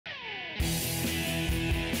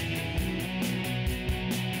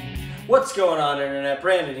What's going on, Internet?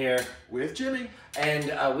 Brandon here. With Jimmy.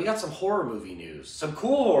 And we got some horror movie news. Some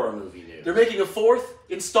cool horror movie news. They're making a 4th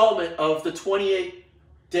installment of the 28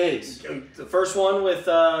 Days. The first one with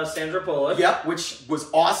Sandra Bullock. Yep, which was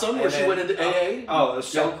awesome, where she went into AA. Oh, it was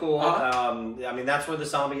so cool. Uh-huh. I mean, that's where the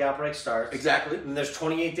zombie outbreak starts. Exactly. And there's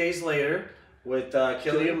 28 Days Later with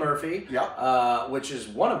Cillian Murphy. Yep. Which is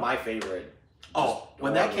one of my favorite. Oh,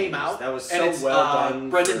 when that came out, that was so well done.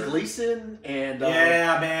 Brendan Gleeson and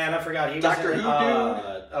yeah, man, I forgot he Doctor was Who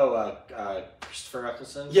dude. Christopher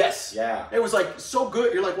Eccleston. Yes. Yeah. It was like so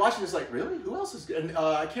good. You're like watching this, like really, who else is good? And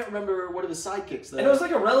I can't remember what are the sidekicks. And it was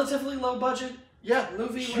like a relatively low budget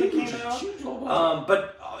movie when it came out. Huge low budget.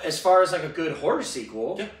 But as far as like a good horror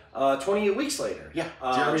sequel, 28 Weeks Later. Yeah.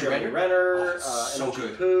 Jeremy Renner, so Imogen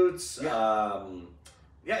good. Poots. Yeah.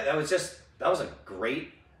 That was a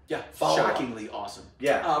great. Yeah, follow-up. shockingly awesome.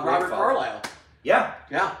 Yeah, Robert Carlyle. Yeah,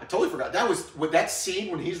 I totally forgot. That was with that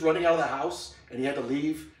scene when he's running out of the house and he had to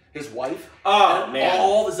leave his wife. Oh and man,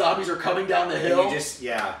 all the zombies are coming down the hill. And you just you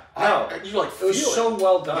like feel it was so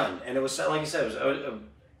well done, yeah. and it was like you said, it was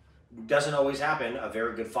doesn't always happen. A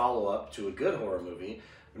very good follow-up to a good horror movie.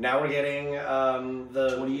 Now we're getting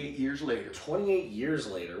the 28 years later. 28 years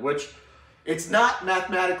later, which it's not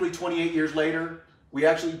mathematically 28 years later. We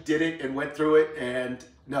actually did it and went through it, and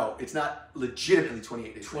no, it's not legitimately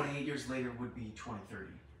 28 days. 28 years later would be 2030.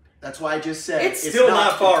 That's why I just said it's still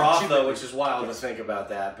not far off though, which is wild to think about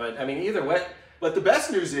that. But I mean, either way. But the best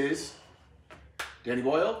news is Danny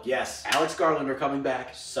Boyle, yes, Alex Garland are coming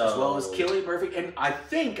back, so, as well as Cillian Murphy, and I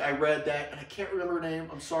think I read that, and I can't remember her name.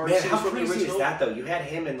 I'm sorry. Man, how crazy is that though? You had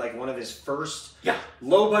him in like one of his first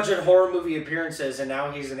low budget horror movie appearances, and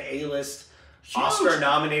now he's an A-list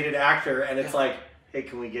Oscar-nominated actor, and it's like, hey,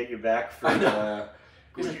 can we get you back for?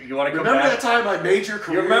 You want to come remember back? that time I made your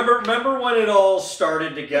career? You remember when it all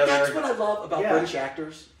started together? But that's what I love about British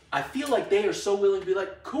actors. I feel like they are so willing to be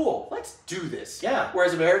like, cool, let's do this. Yeah.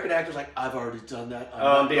 Whereas American actors like, I've already done that.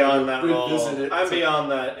 I'm beyond that role. I'm it's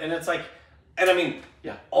beyond that. And it's like, and I mean,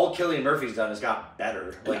 all Cillian Murphy's done has got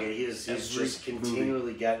better. Like he's just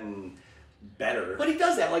continually getting better. But he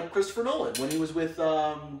does that like Christopher Nolan when he was with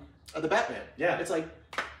the Batman. Yeah. It's like,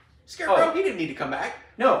 Scarecrow, he didn't need to come back.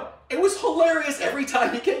 No. It was hilarious every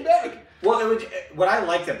time he came back. Well, what I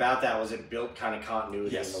liked about that was it built kind of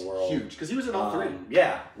continuity in the world. Huge, because he was in all three.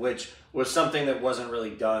 Yeah, which was something that wasn't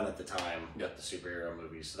really done at the time with the superhero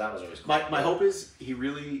movies. So that was always cool. My hope is he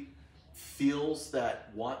really feels that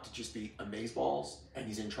want to just be amazeballs, and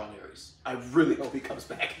he's in Tron Ares. I really hope he comes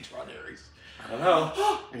back in Tron Ares. I don't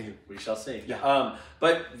know. Anyway, we shall see. Yeah.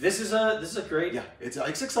 But this is a great. Yeah, it's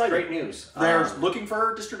exciting. Great news. They're looking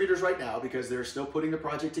for distributors right now because they're still putting the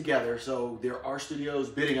project together. So there are studios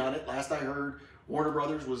bidding on it. Last I heard, Warner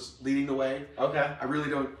Brothers was leading the way. Okay. I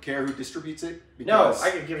really don't care who distributes it. No,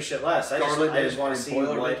 I could give a shit less. I just want to see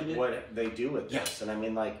Boyle what they do with this. And I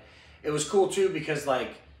mean, like, it was cool too because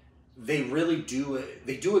like they really do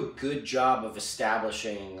a good job of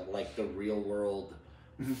establishing like the real world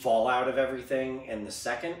fallout of everything in the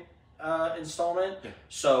second installment. Yeah.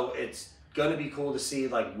 So it's gonna be cool to see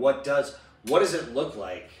like what does it look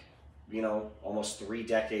like, almost 3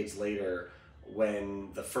 decades later when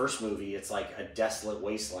the first movie it's like a desolate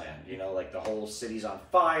wasteland, like the whole city's on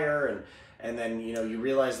fire and then you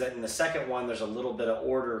realize that in the second one there's a little bit of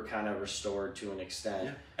order kind of restored to an extent.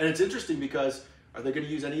 Yeah. And it's interesting because are they going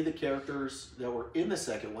to use any of the characters that were in the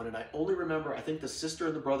second one? And I only remember, I think the sister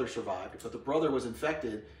and the brother survived, but the brother was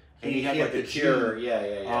infected, and he had like the cure.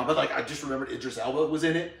 Yeah. But like I just remembered Idris Elba was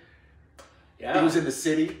in it. Yeah. He was in the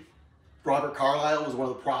city. Robert Carlyle was one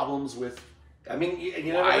of the problems with. I mean,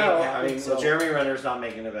 you never know. I mean, Jeremy Renner's not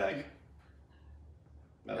making it back.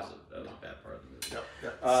 That was a bad part of the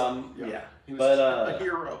movie. Yeah. He was a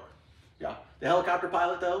hero. Yeah. The helicopter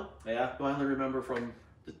pilot though. Yeah. Who I only remember from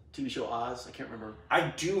the TV show Oz. I can't remember.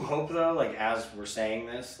 I do hope though, like as we're saying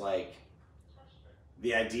this, like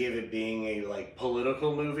the idea of it being a like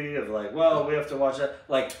political movie of like, well, we have to watch that.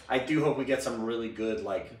 Like, I do hope we get some really good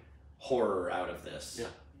like horror out of this. Yeah.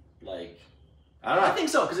 Like, I don't know. I think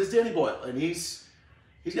so because it's Danny Boyle and he's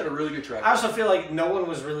got a really good track. I also feel like no one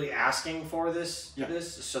was really asking for this.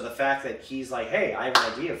 So the fact that he's like, hey, I have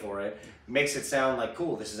an idea for it, makes it sound like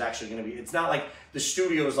cool. This is actually going to be. It's not like the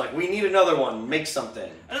studio is like, we need another one. Make something.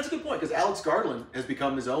 And that's a good point because Alex Garland has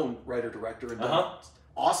become his own writer director and done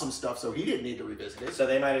awesome stuff. So he didn't need to revisit it. So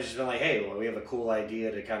they might have just been like, hey, well, we have a cool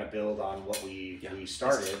idea to kind of build on what we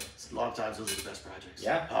started. A lot of times those are the best projects.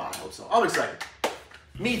 Yeah. I hope so. I'm excited.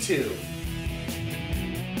 Me too.